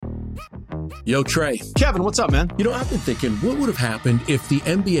Yo, Trey. Kevin, what's up, man? You know, I've been thinking, what would have happened if the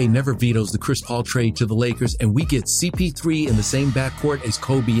NBA never vetoes the Chris Paul trade to the Lakers and we get CP3 in the same backcourt as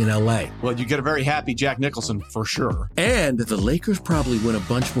Kobe in LA? Well, you get a very happy Jack Nicholson for sure. And the Lakers probably win a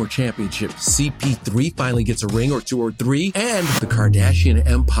bunch more championships. CP3 finally gets a ring or two or three, and the Kardashian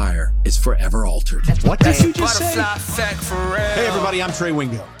empire is forever altered. What did you just say? Hey, everybody, I'm Trey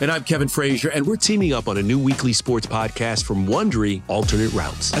Wingo. And I'm Kevin Frazier, and we're teaming up on a new weekly sports podcast from Wondery, Alternate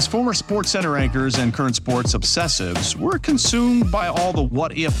Routes. As former Sports Center anchors and current sports obsessives, we're consumed by all the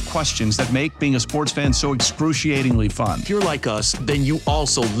what-if questions that make being a sports fan so excruciatingly fun. If you're like us, then you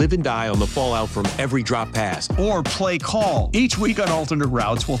also live and die on the fallout from every drop pass. Or play call. Each week on Alternate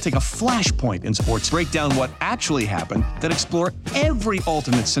Routes, we'll take a flashpoint in sports, break down what actually happened, then explore every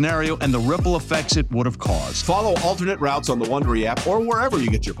alternate scenario and the ripple effects it would have caused. Follow Alternate Routes on the Wondery app or wherever you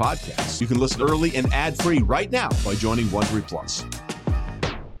get your podcasts. You can listen early and ad-free right now by joining Wondery Plus.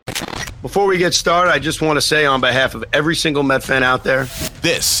 Before we get started, I just want to say on behalf of every single Met fan out there,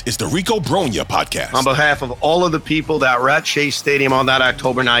 this is the Rico Bronya Podcast. On behalf of all of the people that were at Chase Stadium on that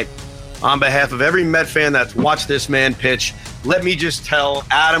October night, on behalf of every Met fan that's watched this man pitch, let me just tell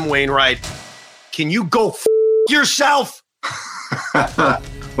Adam Wainwright, can you go yourself?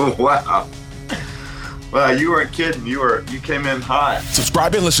 Wow. Well, you weren't kidding. You came in hot.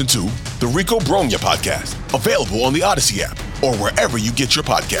 Subscribe and listen to the Rico Bronya Podcast, available on the Odyssey app or wherever you get your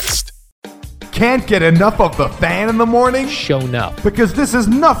podcast. Can't get enough of the fan in the morning? Shown up. Because this is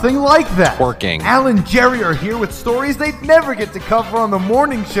nothing like that. Working. Al and Jerry are here with stories they'd never get to cover on the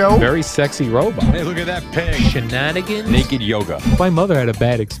morning show. Very sexy robot. Hey, look at that pig. Shenanigans. Naked yoga. My mother had a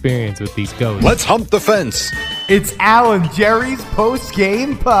bad experience with these ghosts. Let's hump the fence. It's Al and Jerry's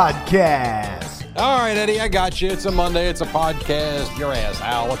post-game podcast. All right, Eddie, I got you. It's a Monday. It's a podcast. Your ass,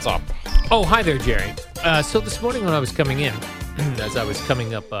 Al. What's up? Oh, hi there, Jerry. So this morning when I was coming in, as I was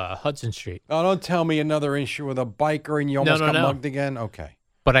coming up Hudson Street. Oh, don't tell me another issue with a biker and you almost got mugged again. Okay.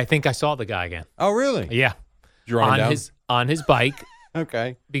 But I think I saw the guy again. Oh, really? Yeah. Did you run him down? On his bike.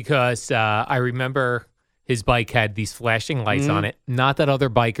 Okay. Because I remember his bike had these flashing lights on it. Not that other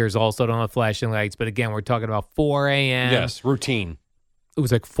bikers also don't have flashing lights, but again, we're talking about 4 a.m. Yes, routine. It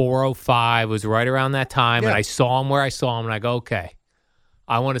was like 4:05. It was right around that time, Yeah. and I saw him where I saw him, and I go, okay.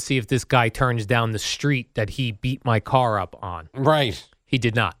 I want to see if this guy turns down the street that he beat my car up on. Right. He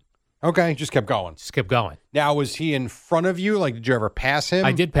did not. Okay, just kept going. Just kept going. Now, was he in front of you? Like, did you ever pass him?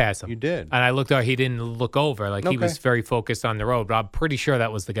 I did pass him. You did. And I looked out. He didn't look over. Like, he was very focused on the road, but I'm pretty sure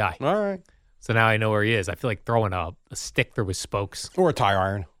that was the guy. All right. So now I know where he is. I feel like throwing a stick through his spokes. Or a tire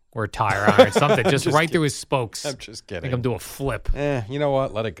iron. Or a tire iron, something. just right through his spokes. I'm just kidding. Make him do a flip. You know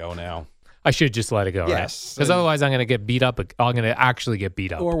what? Let it go now. I should just let it go, Yes. Because otherwise I'm going to get beat up. I'm going to actually get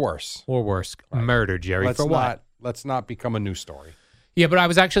beat up. Or worse. Or worse. Right. Murder, Jerry. Let's for what? Let's not become a news story. Yeah, but I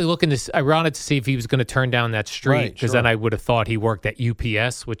was actually looking I wanted to see if he was going to turn down that street, because then I would have thought he worked at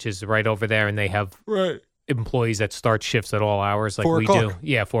UPS, which is right over there, and they have employees that start shifts at all hours like 4 we o'clock. do.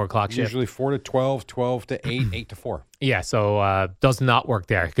 Yeah, 4 o'clock shift. Usually 4 to 12, 12 to 8, 8 to 4. Yeah, so does not work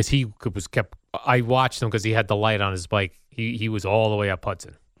there, because I watched him because he had the light on his bike. He was all the way up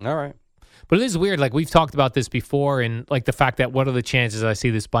Hudson. All right. But it is weird. Like, we've talked about this before, and like the fact that what are the chances I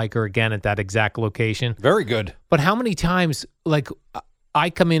see this biker again at that exact location? Very good. But how many times, like, I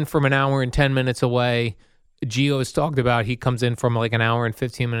come in from an hour and 10 minutes away. Gio has talked about he comes in from like an hour and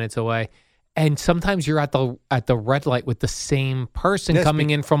 15 minutes away. And sometimes you're at the red light with the same person coming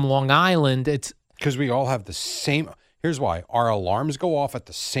in from Long Island. It's because we all have the same. Here's why. Our alarms go off at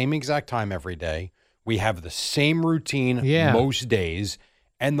the same exact time every day. We have the same routine most days.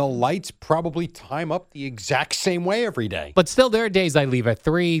 And the lights probably time up the exact same way every day. But still, there are days I leave at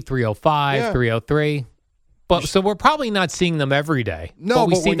 3, 3:05, 3:03. But so we're probably not seeing them every day. No, but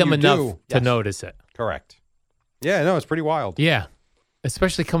we but see when them you enough do, to notice it. Correct. Yeah, no, it's pretty wild. Yeah.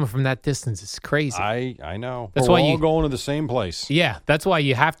 Especially coming from that distance. It's crazy. I know. That's we're why all going to the same place. Yeah. That's why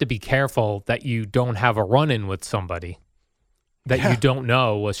you have to be careful that you don't have a run-in with somebody that you don't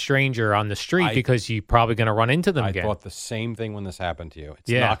know, a stranger on the street, because you're probably going to run into them again. I thought the same thing when this happened to you.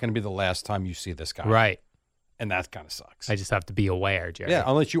 It's not going to be the last time you see this guy. Right. And that kind of sucks. I just have to be aware, Jerry. Yeah,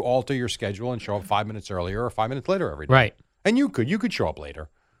 unless you alter your schedule and show up 5 minutes earlier or 5 minutes later every day. Right. And you could show up later.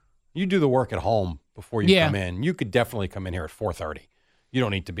 You do the work at home before you come in. You could definitely come in here at 4:30. You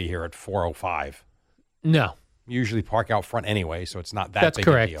don't need to be here at 4:05. No. You usually park out front anyway, so it's not that That's big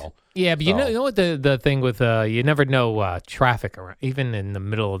correct. a deal. Yeah, but you know what the thing with you never know traffic around, even in the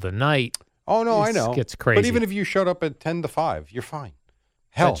middle of the night. Oh no, I know. Gets crazy. But even if you showed up at 10 to 5, you're fine.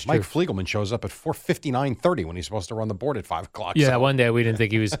 Hell, That's Mike true. Fliegelman shows up at 4:59:30 when he's supposed to run the board at 5 o'clock. Yeah, so. one day we didn't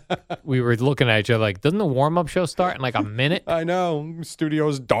think he was. We were looking at each other like, doesn't the warm up show start in like a minute? I know.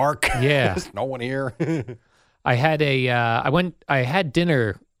 Studio's dark. Yeah. There's no one here. I had I had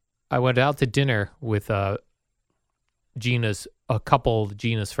dinner. I went out to dinner with a couple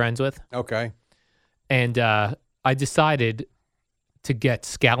Gina's friends with. Okay. And I decided to get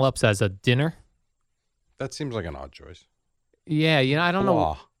scallops as a dinner. That seems like an odd choice. Yeah, I don't know.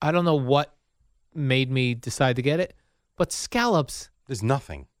 Blah. I don't know what made me decide to get it, but scallops There's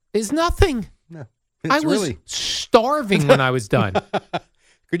nothing. is nothing. No. I was starving when I was done.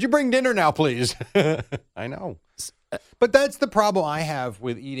 Could you bring dinner now, please? I know. But that's the problem I have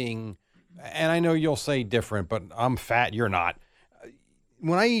with eating, and I know you'll say different, but I'm fat, you're not.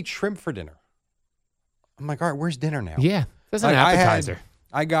 When I eat shrimp for dinner, I'm like, all right, where's dinner now? Yeah, there's an Like, appetizer.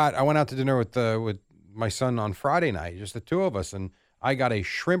 I went out to dinner with my son on Friday night, just the two of us, and I got a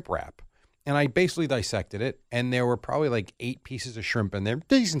shrimp wrap. And I basically dissected it, and there were probably like 8 pieces of shrimp in there.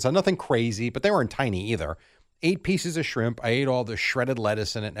 Decent, so nothing crazy, but they weren't tiny either. 8 pieces of shrimp. I ate all the shredded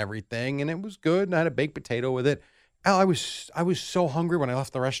lettuce in it and everything, and it was good. And I had a baked potato with it. Al, I was so hungry when I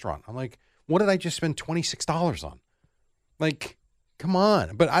left the restaurant. I'm like, what did I just spend $26 on? Like, come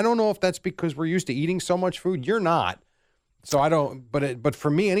on. But I don't know if that's because we're used to eating so much food. You're not. So I don't. But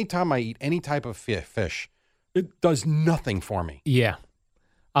for me, anytime I eat any type of fish, it does nothing for me. Yeah,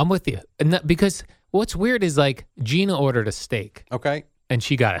 I'm with you. And because what's weird is like Gina ordered a steak. Okay. And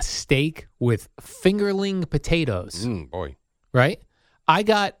she got a steak with fingerling potatoes. Boy. Right? I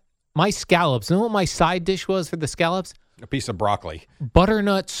got my scallops. You know what my side dish was for the scallops? A piece of broccoli.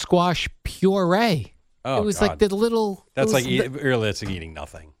 Butternut squash puree. Oh, it was God. like the little. That's like really, it's like eating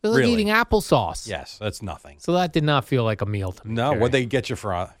nothing. It was like eating applesauce. Yes, that's nothing. So that did not feel like a meal to me. No, what'd they get you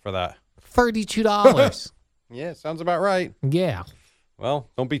for that? $32. Yeah, sounds about right. Yeah. Well,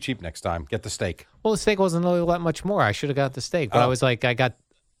 don't be cheap next time. Get the steak. Well, the steak wasn't really that much more. I should have got the steak, but I was like,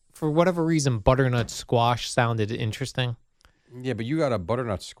 for whatever reason, butternut squash sounded interesting. Yeah, but you got a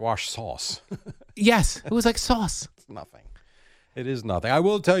butternut squash sauce. Yes, it was like sauce. It's nothing. It is nothing. I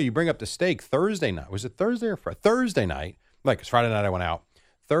will tell you, bring up the steak Thursday night. Was it Thursday or Friday? Thursday night. Like, it's Friday night I went out.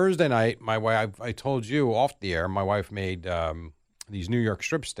 Thursday night, my wife, I told you off the air, my wife made these New York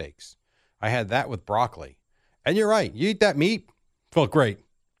strip steaks. I had that with broccoli. And you're right. You eat that meat, felt great.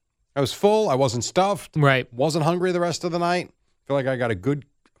 I was full. I wasn't stuffed. Right. Wasn't hungry the rest of the night. Feel like I got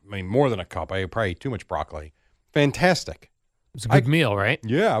more than a cup. I probably ate too much broccoli. Fantastic. It's a good meal, right?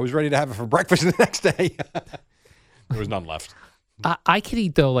 Yeah, I was ready to have it for breakfast the next day. There was none left. I could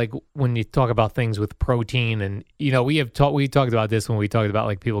eat though, like when you talk about things with protein, and we talked about this when we talked about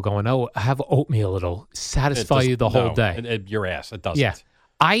like people going, "Oh, have oatmeal; it'll satisfy you the whole day." Your ass, it doesn't. Yeah,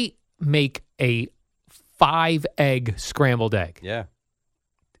 I make a 5-egg scrambled egg. Yeah,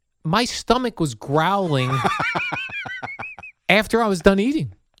 my stomach was growling after I was done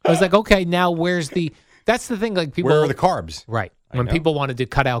eating. I was like, "Okay, now where's the?" That's the thing. Like people, where are the carbs? Right. When people wanted to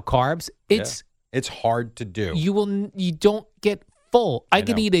cut out carbs, it's hard to do. You don't get full. I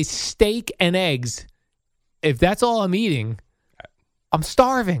could eat a steak and eggs. If that's all I'm eating, I'm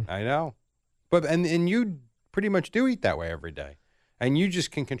starving. I know. But and you pretty much do eat that way every day. And you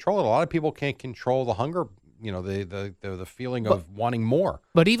just can control it. A lot of people can't control the hunger, the feeling of wanting more.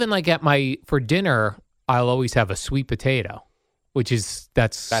 But even like for dinner, I'll always have a sweet potato,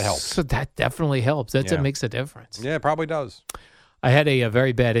 that helps. So that definitely helps. It makes a difference. Yeah, it probably does. I had a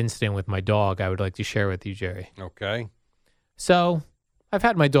very bad incident with my dog I would like to share with you, Jerry. Okay. So I've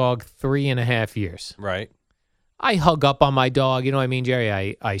had my dog 3.5 years. Right. I hug up on my dog. You know what I mean,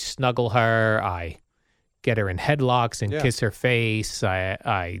 Jerry? I snuggle her. I get her in headlocks and kiss her face.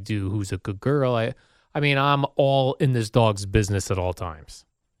 I do who's a good girl. I mean, I'm all in this dog's business at all times.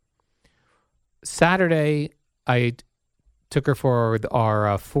 Saturday, I took her for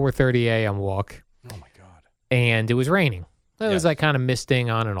our 4:30 a.m. walk. Oh, my God. And it was raining. It was like kind of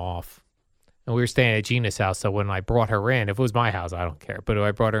misting on and off. And we were staying at Gina's house, so when I brought her in, if it was my house, I don't care. But when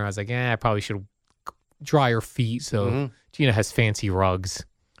I brought her in, I was like, I probably should dry her feet. So Gina has fancy rugs.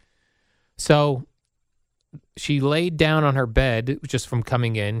 So she laid down on her bed just from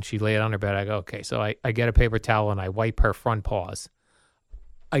coming in. She laid on her bed. I go, okay. So I get a paper towel and I wipe her front paws.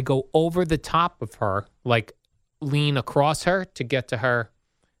 I go over the top of her, like lean across her to get to her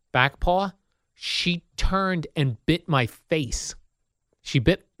back paw. She turned and bit my face. She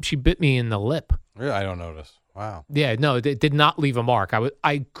bit me in the lip. Really? I don't notice. Wow. Yeah, no, it did not leave a mark.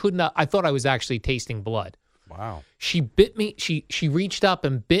 I could not. I thought I was actually tasting blood. Wow. She bit me. She reached up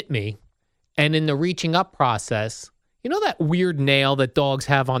and bit me, and in the reaching up process, you know that weird nail that dogs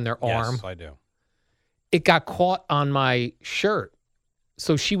have on their arm? Yes, I do. It got caught on my shirt,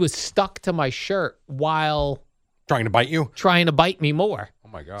 So she was stuck to my shirt while Trying to bite you? trying to bite me more. Oh,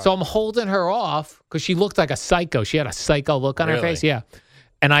 my God. So I'm holding her off because she looked like a psycho. She had a psycho look on her Really? face. Yeah.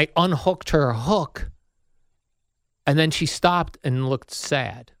 And I unhooked her hook, and then she stopped and looked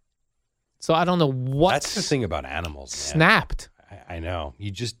sad. So I don't know what. That's the thing about animals, man. Snapped. I know. You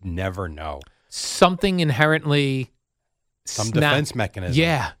just never know. Something inherently. Some defense mechanism.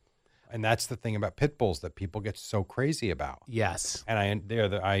 Yeah. And that's the thing about pit bulls that people get so crazy about. Yes. And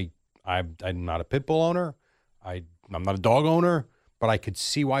I'm not a pit bull owner. I'm not a dog owner, but I could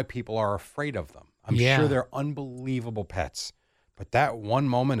see why people are afraid of them. I'm sure they're unbelievable pets. But that one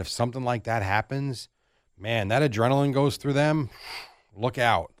moment, if something like that happens, man, that adrenaline goes through them. Look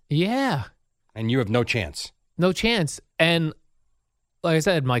out. Yeah. And you have no chance. No chance. And like I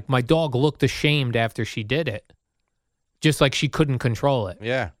said, my dog looked ashamed after she did it. Just like she couldn't control it.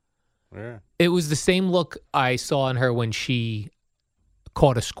 Yeah. Yeah. It was the same look I saw in her when she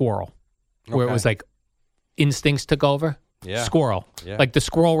caught a squirrel, where it was like instincts took over. Yeah. Squirrel. Yeah. Like the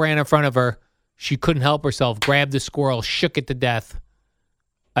squirrel ran in front of her. She couldn't help herself, grabbed the squirrel, shook it to death,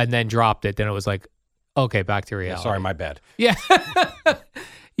 and then dropped it. Then it was like, okay, back to reality. Sorry, my bad. Yeah.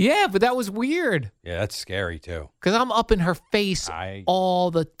 Yeah, but that was weird. Yeah, that's scary too. Because I'm up in her face all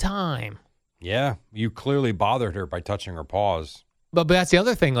the time. Yeah, you clearly bothered her by touching her paws. But that's the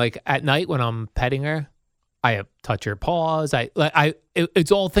other thing. Like at night when I'm petting her, I touch her paws.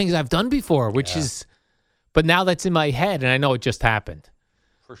 It's all things I've done before, which is. But now that's in my head, and I know it just happened.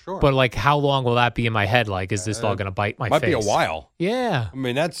 For sure. But like, how long will that be in my head? Like, is this dog going to bite my face? Might be a while. Yeah. I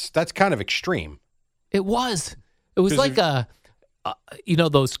mean, that's kind of extreme. It was. It was like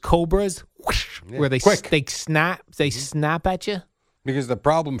those cobras where they snap. They snap at you. Because the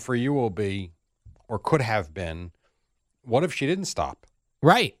problem for you will be, or could have been, what if she didn't stop?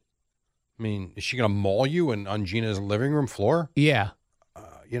 Right. I mean, is she going to maul you on Gina's living room floor? Yeah.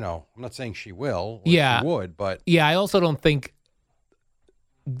 I'm not saying she will. Or Yeah. she would, but yeah, I also don't think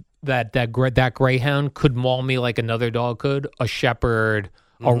that greyhound could maul me like another dog could. A shepherd,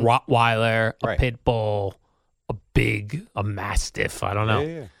 a Rottweiler, a pit bull, a mastiff. I don't know.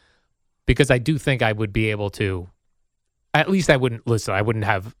 Yeah. Because I do think I would be able to. At least I wouldn't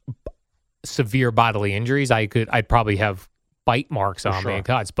have severe bodily injuries. I'd probably have bite marks on me and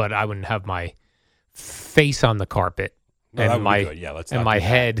cuts, but I wouldn't have my face on the carpet and my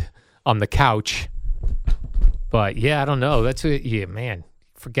head on the couch. But yeah, I don't know. That's man.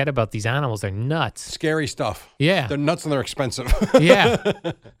 Forget about these animals. They're nuts. Scary stuff. Yeah. They're nuts and they're expensive. Yeah.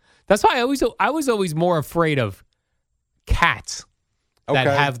 That's why I was always more afraid of cats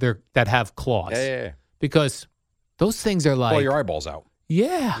that have claws. Yeah. Because those things are like pull your eyeballs out.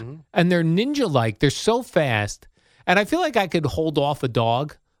 Yeah. Mm-hmm. And they're ninja-like. They're so fast. And I feel like I could hold off a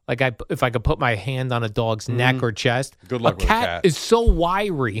dog. Like if I could put my hand on a dog's neck or chest. Good luck a with cat. a cat. Is so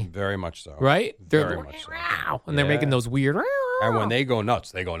wiry. Very much so. Right? Very much so. And they're making those weird. And when they go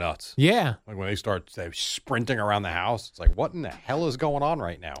nuts, they go nuts. Yeah. Like when they start sprinting around the house, it's like, what in the hell is going on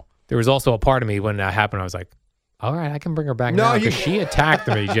right now? There was also a part of me when that happened. I was like, all right, I can bring her back now because she attacked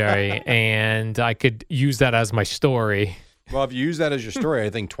me, Jerry, and I could use that as my story. Well, if you use that as your story,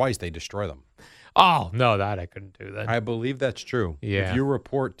 I think twice they destroy them. Oh, no, that I couldn't do that. I believe that's true. Yeah. If you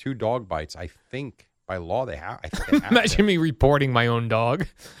report 2 dog bites, I think by law they have. Imagine me reporting my own dog.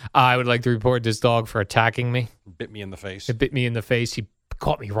 I would like to report this dog for attacking me. Bit me in the face. It bit me in the face. He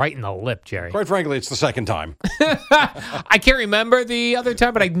caught me right in the lip, Jerry. Quite frankly, it's the second time. I can't remember the other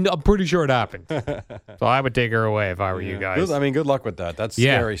time, but I'm pretty sure it happened. So I would take her away if I were you guys. Good luck with that. That's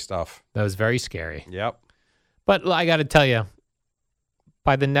scary stuff. That was very scary. Yep. But I got to tell you,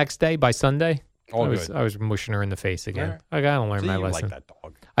 by the next day, by Sunday, I was mushing her in the face again. Right. I got to learn my you lesson. like that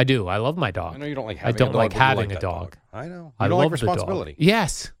dog. I do. I love my dog. I know you don't like I don't like having a dog. I know. I don't love like responsibility.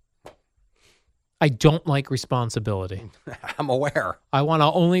 Yes. I don't like responsibility. I'm aware. I want to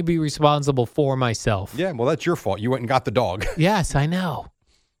only be responsible for myself. Yeah, well, that's your fault. You went and got the dog. Yes, I know.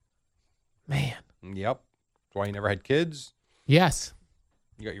 Man. Yep. That's why you never had kids. Yes.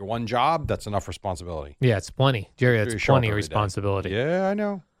 You got your one job. That's enough responsibility. Yeah, it's plenty. Jerry, that's plenty of responsibility. Yeah, I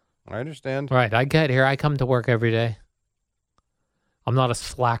know. I understand. Right. I get here. I come to work every day. I'm not a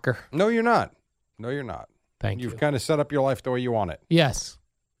slacker. No, you're not. No, you're not. Thank you. You've kind of set up your life the way you want it. Yes.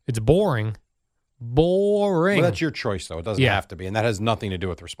 It's boring. Boring. Well, that's your choice, though. It doesn't have to be. And that has nothing to do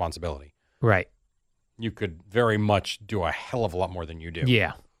with responsibility. Right. You could very much do a hell of a lot more than you do.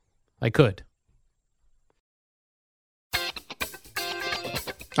 Yeah, I could.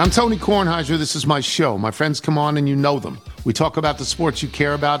 I'm Tony Kornheiser. This is my show. My friends come on and you know them. We talk about the sports you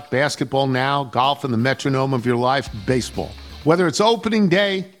care about, basketball now, golf, and the metronome of your life, baseball. Whether it's opening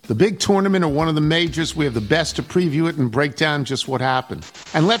day, the big tournament, or one of the majors, we have the best to preview it and break down just what happened.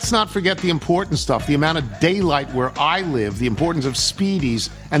 And let's not forget the important stuff, the amount of daylight where I live, the importance of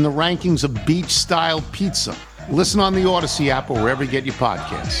speedies, and the rankings of beach-style pizza. Listen on the Odyssey app or wherever you get your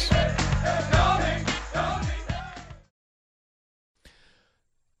podcasts.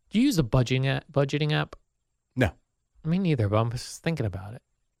 Do you use a budgeting app? No. Me neither, but I'm just thinking about it.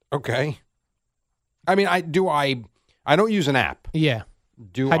 Okay. I mean, I don't use an app. Yeah.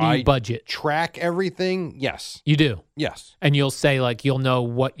 How do you budget? Track everything? Yes. You do? Yes. And you'll say, like, you'll know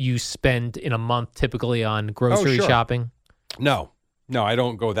what you spend in a month typically on grocery shopping? No, I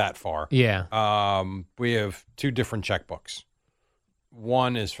don't go that far. Yeah. We have two different checkbooks.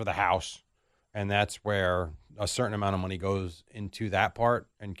 One is for the house, and that's where a certain amount of money goes into that part,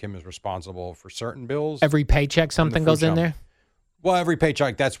 and Kim is responsible for certain bills. Every paycheck something goes in there? Well, every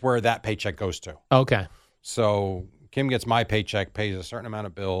paycheck, that's where that paycheck goes to. Okay. So Kim gets my paycheck, pays a certain amount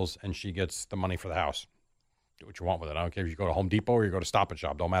of bills, and she gets the money for the house. Do what you want with it. I don't care if you go to Home Depot or you go to Stop and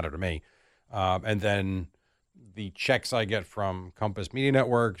Shop. Don't matter to me. And then the checks I get from Compass Media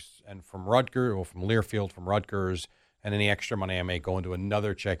Networks and from Rutgers, or from Learfield, from Rutgers, and any extra money I make go into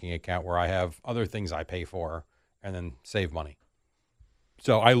another checking account where I have other things I pay for and then save money.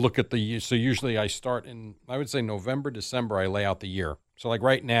 So I look at so usually I start in, I would say November, December, I lay out the year. So like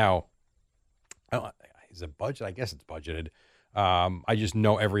right now, is it budget? I guess it's budgeted. I just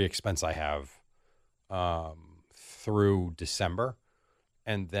know every expense I have through December.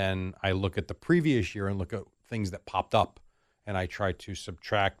 And then I look at the previous year and look at things that popped up. And I try to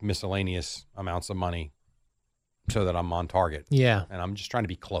subtract miscellaneous amounts of money so that I'm on target. Yeah. And I'm just trying to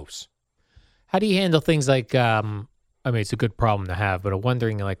be close. How do you handle things like, I mean, it's a good problem to have, but I'm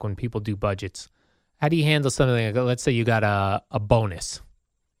wondering, like, when people do budgets, how do you handle something like, let's say you got a bonus?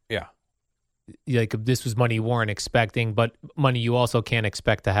 Yeah. Like, this was money you weren't expecting, but money you also can't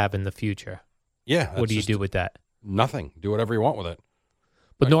expect to have in the future. Yeah. What do you do with that? Nothing. Do whatever you want with it.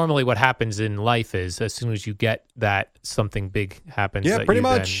 But normally what happens in life is as soon as you get that, something big happens. Yeah, that pretty you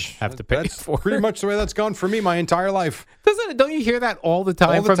much. then have to pay That's for. pretty much the way that's gone for me my entire life. Don't you hear that all the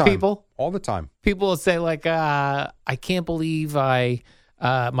time from people? All the time. People will say, like, I can't believe my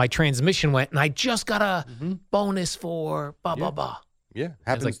transmission went and I just got a bonus for blah, blah, blah. Yeah,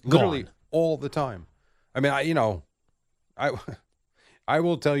 happens like literally gone. all the time. I mean, I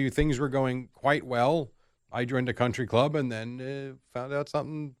will tell you things were going quite well. I joined a country club and then found out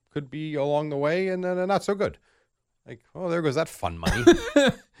something could be along the way and then not so good. Like, oh, there goes that fun money.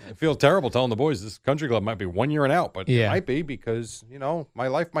 I feel terrible telling the boys this country club might be 1 year and out, but it might be because, my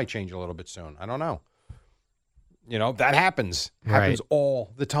life might change a little bit soon. I don't know. That happens. Happens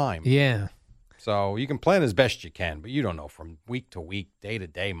all the time. Yeah. So you can plan as best you can, but you don't know from week to week, day to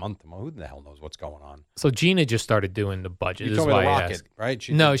day, month to month. Who the hell knows what's going on? So Gina just started doing the budget. You told me the Rocket, right?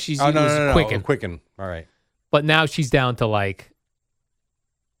 No, she's Quicken. Quicken. All right. But now she's down to like,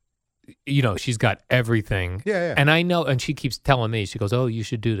 she's got everything. Yeah. And I know, and she keeps telling me, she goes, oh, you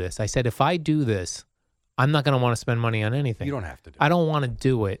should do this. I said, if I do this, I'm not going to want to spend money on anything. You don't have to do it. I don't want to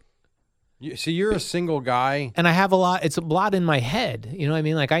do it. See, you're a single guy. And I have it's a lot in my head. You know what I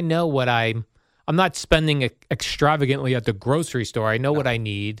mean? Like, I know what I'm not spending extravagantly at the grocery store. I know what I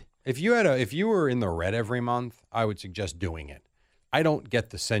need. If you were in the red every month, I would suggest doing it. I don't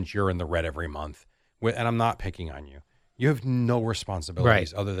get the sense you're in the red every month. And I'm not picking on you. You have no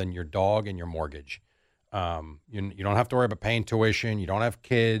responsibilities other than your dog and your mortgage. You don't have to worry about paying tuition. You don't have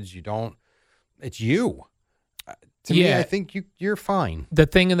kids. It's you. To me, I think you're fine. The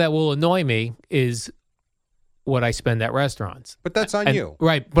thing that will annoy me is what I spend at restaurants. But that's on you.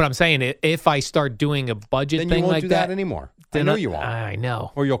 Right. But I'm saying if I start doing a budget then thing you won't like do that anymore. I know you won't. I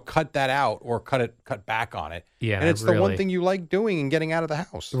know. Or you'll cut that out or cut back on it. Yeah. And it's the one thing you like doing and getting out of the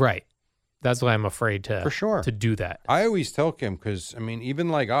house. Right. That's why I'm afraid to to do that. I always tell Kim because, I mean, even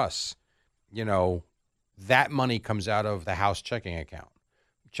like us, that money comes out of the house checking account,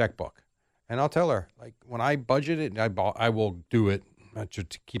 checkbook. And I'll tell her, like, when I budget it, I will do it to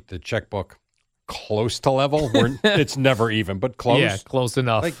keep the checkbook close to level. It's never even, but close. Yeah, close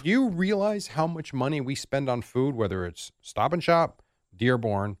enough. Like, you realize how much money we spend on food, whether it's Stop and Shop,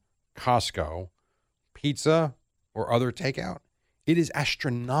 Dearborn, Costco, pizza, or other takeout? It is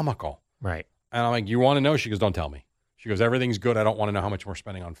astronomical. Right. And I'm like, you want to know? She goes, don't tell me. She goes, everything's good. I don't want to know how much we're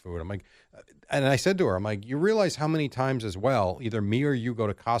spending on food. I'm like, and I said to her, I'm like, you realize how many times as well, either me or you go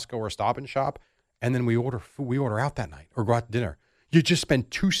to Costco or Stop and Shop, and then we order food, we order out that night or go out to dinner. You just spent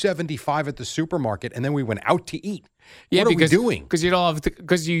 $275 at the supermarket, and then we went out to eat. Yeah, what are we doing? Because you don't have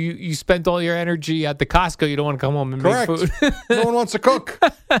because you spent all your energy at the Costco. You don't want to come home and Correct. make food. No one wants to cook.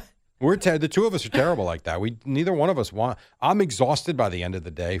 The two of us are terrible like that. Neither one of us want. I'm exhausted by the end of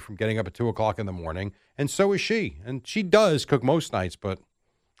the day from getting up at 2:00 in the morning, and so is she. And she does cook most nights, but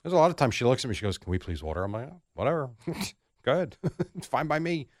there's a lot of times she looks at me. She goes, "Can we please order?" I'm like, oh, "Whatever, good, it's fine by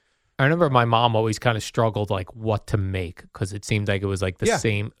me." I remember my mom always kind of struggled like what to make because it seemed like it was like the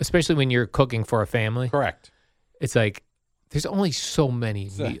same, especially when you're cooking for a family. Correct. It's like there's only so many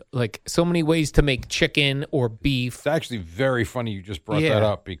ways to make chicken or beef. It's actually very funny you just brought that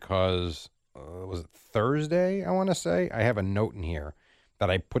up because was it Thursday? I want to say I have a note in here that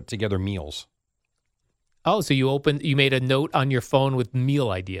I put together meals. Oh, so you made a note on your phone with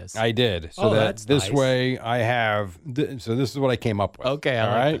meal ideas. I did. So that's this nice. Way I have. So this is what I came up with. Okay,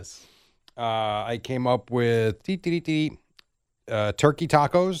 I like this. I came up with turkey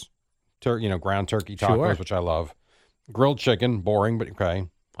tacos, ground turkey tacos, which I love. Grilled chicken, boring, but okay.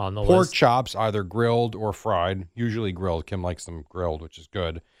 On the Pork list. chops, either grilled or fried. Usually grilled. Kim likes them grilled, which is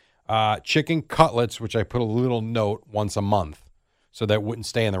good. Chicken cutlets, which I put a little note once a month, so that wouldn't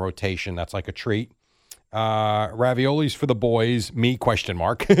stay in the rotation. That's like a treat. Raviolis for the boys. Me ?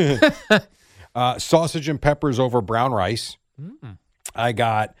 Sausage and peppers over brown rice. I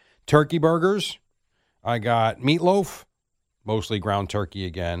got turkey burgers. I got meatloaf, mostly ground turkey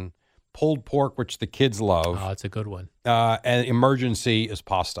again. Pulled pork, which the kids love. Oh, that's a good one. And emergency is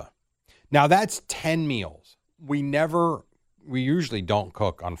pasta. Now, that's 10 meals. We usually don't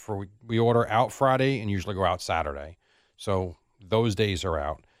cook on we order out Friday and usually go out Saturday. So those days are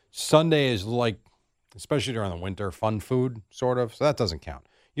out. Sunday is like, especially during the winter, fun food, sort of. So that doesn't count.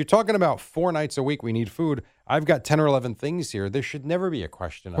 You're talking about 4 nights a week we need food. I've got 10 or 11 things here. There should never be a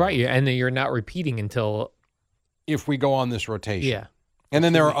question. Right, and then you're not repeating until... If we go on this rotation. Yeah. And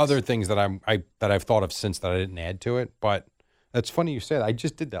then there are other things that I've thought of since that I didn't add to it. But that's funny you said. I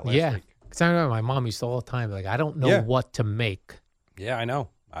just did that last week. Because I remember my mom used to all the time, like, I don't know what to make. Yeah, I know.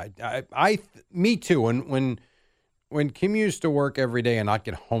 Me too. When Kim used to work every day and not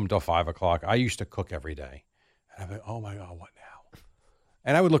get home till 5:00, I used to cook every day. And I'm like, oh my God, what now?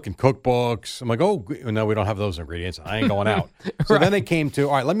 And I would look in cookbooks. I'm like, oh, no, we don't have those ingredients. I ain't going out. So then it came to,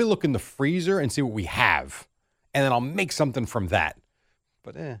 all right, let me look in the freezer and see what we have. And then I'll make something from that.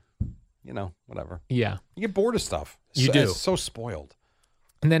 But, whatever. Yeah. You get bored of stuff. You do. It's so spoiled.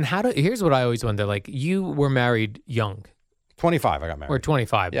 And then here's what I always wonder. Like, you were married young. 25, I got married. Or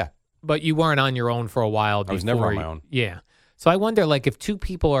 25. Yeah. But you weren't on your own for a while before. I was never on my own. Yeah. So I wonder, like, if two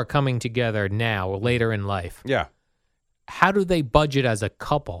people are coming together now or later in life. Yeah. How do they budget as a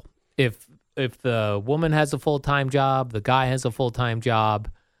couple? If the woman has a full-time job, the guy has a full-time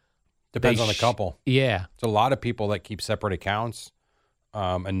job. Depends on the couple. Yeah. It's a lot of people that keep separate accounts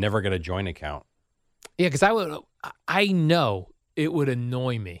and never get a joint account. Yeah, because I know it would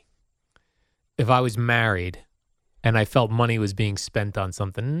annoy me if I was married and I felt money was being spent on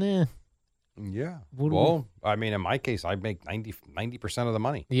something. Yeah. Well, I mean, in my case, I make 90% of the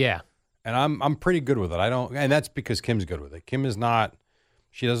money. Yeah. And I'm pretty good with it. And that's because Kim's good with it. Kim is not.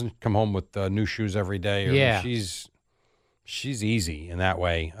 She doesn't come home with new shoes every day. She's easy in that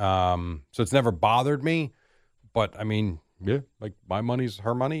way. So it's never bothered me. But I mean, like my money's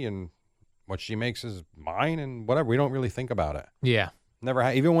her money, and what she makes is mine, and whatever. We don't really think about it. Yeah. Never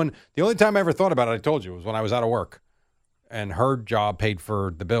had. Even when the only time I ever thought about it, I told you, was when I was out of work, and her job paid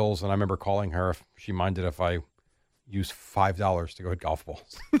for the bills, and I remember calling her if she minded if I used $5 to go hit golf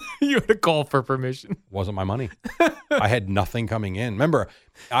balls. You had to call for permission. Wasn't my money. I had nothing coming in. Remember,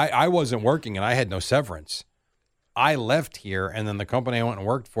 I wasn't working and I had no severance. I left here, and then the company I went and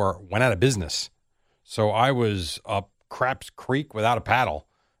worked for went out of business. So I was up Craps Creek without a paddle,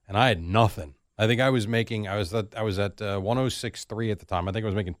 and I had nothing. I think I was at 106.3 at the time. I think I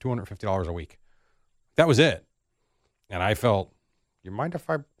was making $250 a week. That was it. And I felt, you mind if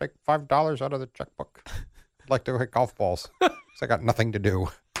I take $5 out of the checkbook? I'd like to hit golf balls because I got nothing to do.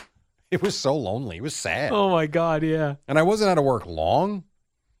 It was so lonely. It was sad. Oh my God, yeah. And I wasn't out of work long,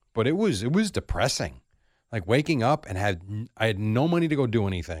 but it was depressing. Like waking up and I had no money to go do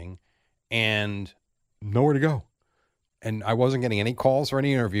anything and nowhere to go. And I wasn't getting any calls or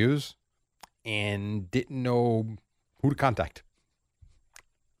any interviews and didn't know who to contact.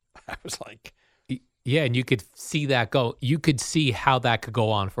 I was like... Yeah, and you could see that go. You could see how that could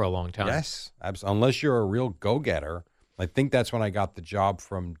go on for a long time. Yes, absolutely. Unless you're a real go-getter. I think that's when I got the job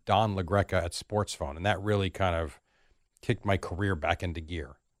from Don LaGreca at Sports Phone, and that really kind of kicked my career back into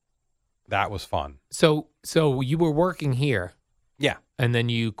gear. That was fun. So you were working here. Yeah. And then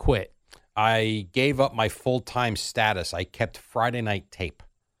you quit. I gave up my full-time status. I kept Friday night tape.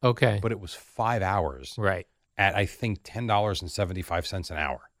 Okay. But it was 5 hours. Right. At, I think, $10.75 an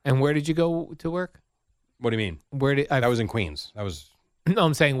hour. And where did you go to work? What do you mean? That was in Queens. That was No,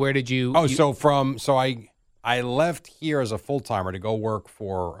 I'm saying, where did you? Oh, so I left here as a full-timer to go work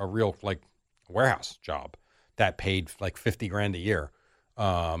for a real warehouse job that paid like $50,000 a year.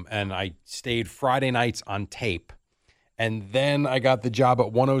 And I stayed Friday nights on tape. And then I got the job at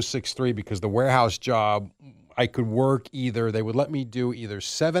 106.3 because the warehouse job, I could work they would let me do either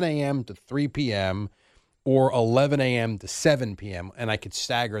 7 a.m. to 3 p.m. or 11 a.m. to 7 p.m. and I could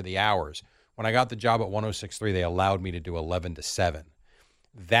stagger the hours. When I got the job at 106.3, they allowed me to do 11 to 7.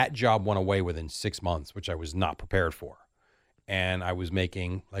 That job went away within 6 months, which I was not prepared for. And I was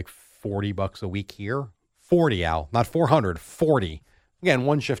making like $40 a week here. 40, Al, not 400, 40. Again,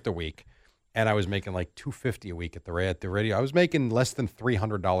 one shift a week. And I was making like $250 a week at the radio. I was making less than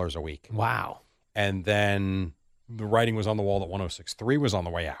 $300 a week. Wow. And then the writing was on the wall that 106.3 was on the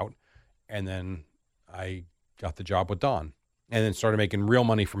way out. And then I got the job with Don and then started making real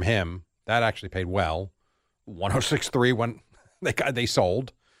money from him. That actually paid well. 106.3 when they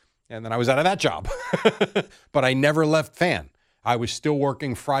sold. And then I was out of that job. But I never left Fan. I was still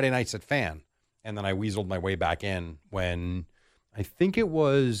working Friday nights at Fan. And then I weaseled my way back in when I think it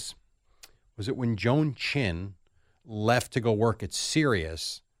was it when Joan Chin left to go work at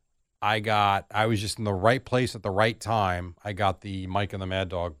Sirius. I was just in the right place at the right time. I got the Mike and the Mad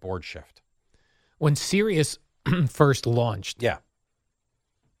Dog board shift. When Sirius first launched, yeah,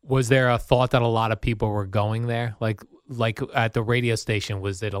 was there a thought that a lot of people were going there? Like at the radio station,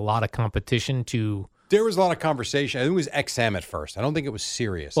 was it a lot of competition to? There was a lot of conversation. I think it was XM at first. I don't think it was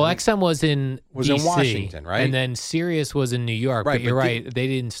Sirius. Well, XM was in DC, in Washington, right? And then Sirius was in New York. Right, but you're right. They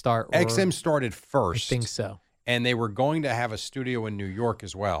didn't start. XM started first. I think so. And they were going to have a studio in New York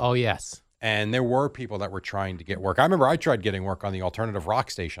as well. Oh, yes. And there were people that were trying to get work. I remember I tried getting work on the alternative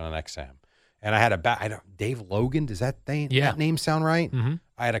rock station on XM. And I had Dave Logan. Does that name sound right? Mm-hmm.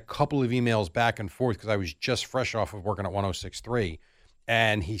 I had a couple of emails back and forth because I was just fresh off of working at 106.3.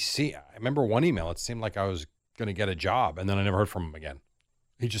 And I remember one email, it seemed like I was going to get a job. And then I never heard from him again.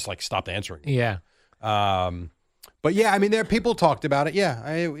 He just stopped answering. Yeah. But yeah, I mean, people talked about it. Yeah.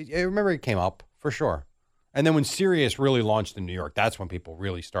 I remember it came up for sure. And then when Sirius really launched in New York, that's when people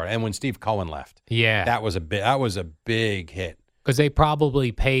really started. And when Steve Cohen left, yeah, that was a big hit. Because they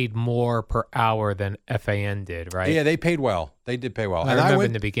probably paid more per hour than FAN did, right? Yeah, they paid well. They did pay well. I remember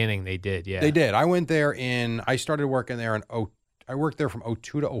in the beginning they did. Yeah, they did. I went there I started working there I worked there from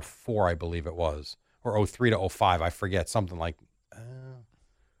 02 to 04, I believe it was, or 03 to 05. I forget, something like.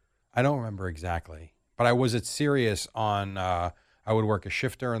 I don't remember exactly, but I was at Sirius on. I would work a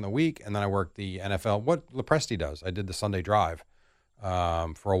shift during the week, and then I worked the NFL. What Lepresti does, I did the Sunday Drive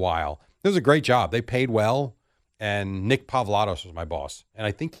for a while. It was a great job. They paid well, and Nick Pavlatos was my boss, and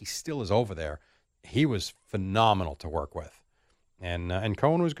I think he still is over there. He was phenomenal to work with, and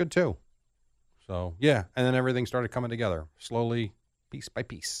Cohen was good too. So yeah, and then everything started coming together slowly, piece by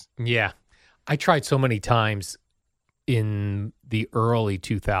piece. Yeah, I tried so many times in the early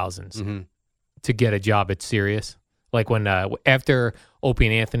 2000s to get a job at Sirius. Like when after Opie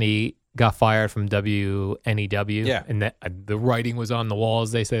and Anthony got fired from WNEW, yeah, and the writing was on the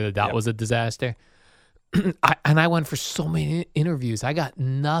walls. They say that was a disaster. I went for so many interviews. I got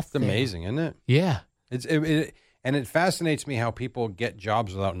nothing. It's amazing, isn't it? Yeah, and it fascinates me how people get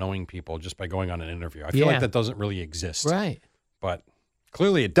jobs without knowing people just by going on an interview. I feel like that doesn't really exist, right? But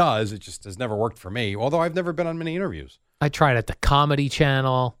clearly it does. It just has never worked for me. Although I've never been on many interviews. I tried at the Comedy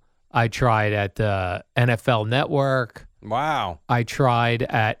Channel. I tried at the NFL Network. Wow. I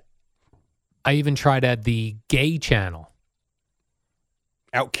even tried at the Gay Channel.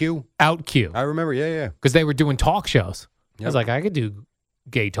 OutQ? OutQ. I remember, yeah. Because they were doing talk shows. Yep. I was like, I could do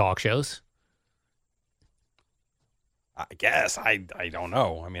gay talk shows. I guess. I don't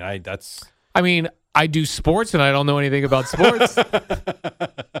know. I mean, I do sports and I don't know anything about sports.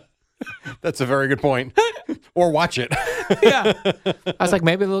 That's a very good point. Or watch it. Yeah. I was like,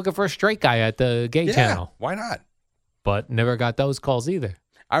 maybe they're looking for a straight guy at the Gay Channel. Why not? But never got those calls either.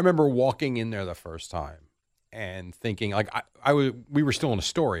 I remember walking in there the first time and thinking, we were still in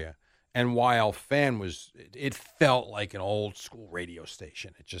Astoria, and while Fan it felt like an old school radio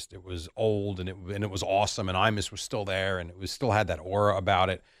station. It was old and it was awesome, and Imus was still there, and still had that aura about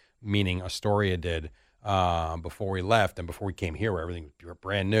it, meaning Astoria did before we left and before we came here, where everything was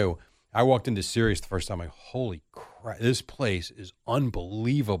brand new. I walked into Sirius the first time. I'm like, holy crap, this place is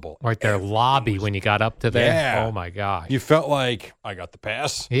unbelievable. Right, their lobby when you got up to there. Yeah. Oh, my gosh. You felt like, I got the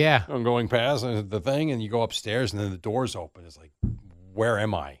pass. Yeah. I'm going past the thing, and you go upstairs, and then the doors open. It's like, where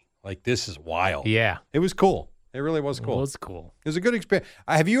am I? Like, this is wild. Yeah. It was cool. It really was cool. It was cool. It was a good experience.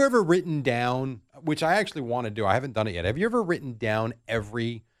 Have you ever written down, which I actually want to do, I haven't done it yet. Have you ever written down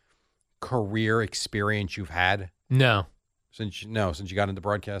every career experience you've had? No. since you got into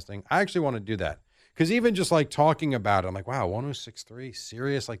broadcasting? I actually want to do that. Because even just like talking about it, I'm like, wow, 106.3,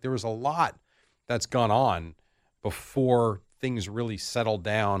 serious? Like there was a lot that's gone on before things really settled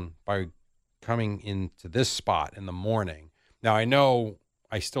down by coming into this spot in the morning. Now, I know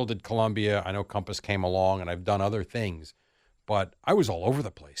I still did Columbia. I know Compass came along, and I've done other things. But I was all over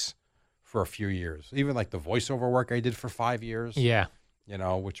the place for a few years. Even like the voiceover work I did for 5 years. Yeah.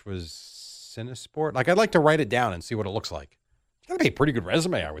 Which was Cinesport. Like, I'd like to write it down and see what it looks like. It's got to be a pretty good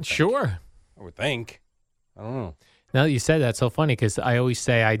resume, I would think. Sure. I would think. I don't know. Now that you said that, it's so funny because I always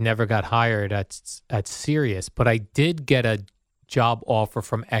say I never got hired at Sirius, but I did get a job offer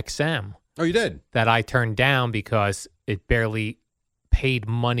from XM. Oh, you did? That I turned down because it barely paid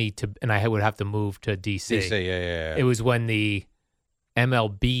money and I would have to move to DC. DC, yeah. It was when the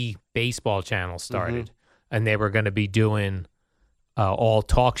MLB baseball channel started, and they were going to be doing all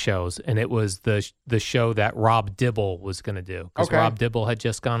talk shows, and it was the show that Rob Dibble was going to do because Rob Dibble had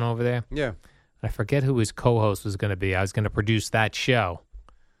just gone over there. Yeah. I forget who his co-host was going to be. I was going to produce that show.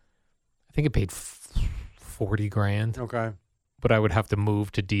 I think it paid $40,000. Okay. But I would have to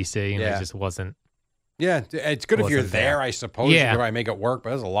move to DC, and it just wasn't. Yeah, it's good if you're there, I suppose. Yeah. You might make it work, but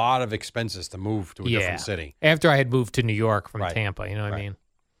there's a lot of expenses to move to a different city. After I had moved to New York from Tampa, you know what I mean?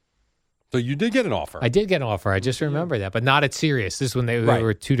 So you did get an offer. I did get an offer. I just remember that, but not at Sirius. This is when they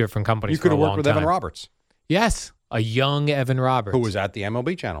were two different companies. You could have for a worked with long Evan time. Roberts. Yes, a young Evan Roberts. Who was at the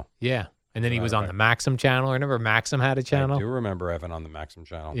MLB channel. Yeah, and then he was on the Maxim channel. I remember Maxim had a channel. I do remember Evan on the Maxim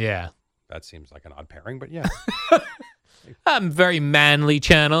channel. Yeah. That seems like an odd pairing, but yeah. Very manly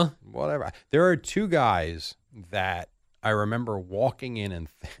channel. Whatever. There are two guys that I remember walking in and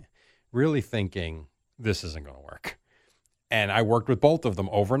really thinking, this isn't going to work. And I worked with both of them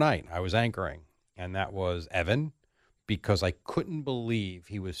overnight. I was anchoring. And that was Evan, because I couldn't believe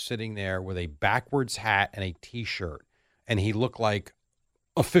he was sitting there with a backwards hat and a T-shirt. And he looked like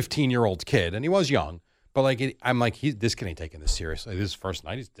a 15-year-old kid. And he was young. But I'm like, this kid ain't taking this seriously. This is first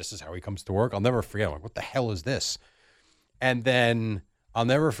night. This is how he comes to work. I'll never forget. I'm like, what the hell is this? And then I'll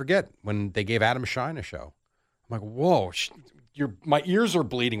never forget when they gave Adam Shine a show. I'm like, whoa, my ears are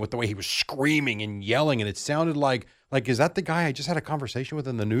bleeding with the way he was screaming and yelling. And it sounded like, is that the guy I just had a conversation with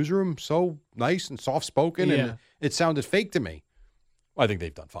in the newsroom? So nice and soft-spoken. Yeah. And it sounded fake to me. Well, I think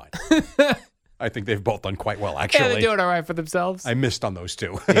they've done fine. I think they've both done quite well, actually. Yeah, they're doing all right for themselves. I missed on those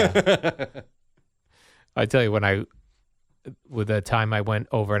two. Yeah. I tell you, with the time I went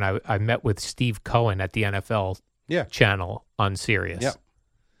over and I met with Steve Cohen at the NFL channel on Sirius. Yep.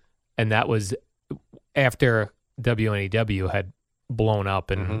 And that was after WNEW had blown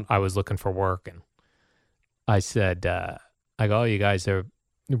up and I was looking for work. And I said, I go, oh, you guys are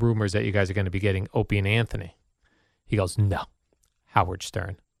rumors that you guys are going to be getting Opie and Anthony. He goes, no, Howard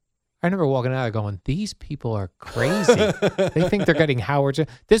Stern. I remember walking out going, these people are crazy. They think they're getting Howard Stern.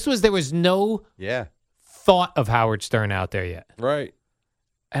 There was no thought of Howard Stern out there yet. Right.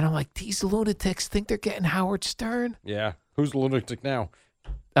 And I'm like, these lunatics think they're getting Howard Stern? Yeah. Who's the lunatic now?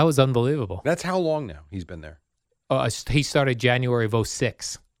 That was unbelievable. That's how long now he's been there? He started January of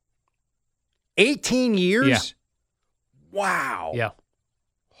 2006. 18 years? Yeah. Wow. Yeah.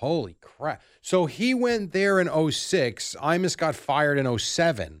 Holy crap. So he went there in 2006. Imus got fired in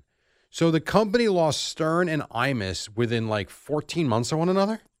 2007. So the company lost Stern and Imus within 14 months of one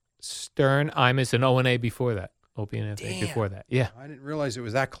another? Stern, Imus, and O&A before that. Opie and Anthony before that. Yeah. I didn't realize it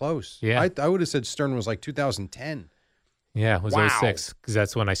was that close. Yeah. I would have said Stern was 2010. Yeah, it was 2006 because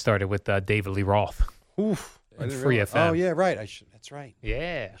that's when I started with David Lee Roth. Oof. And Free FM. Oh, yeah, right. That's right.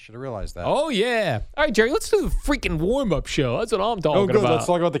 Yeah. I should have realized that. Oh, yeah. All right, Jerry, let's do the freaking warm-up show. That's what I'm talking about. Let's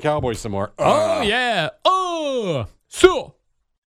talk about the Cowboys some more. Oh, yeah. Oh, so.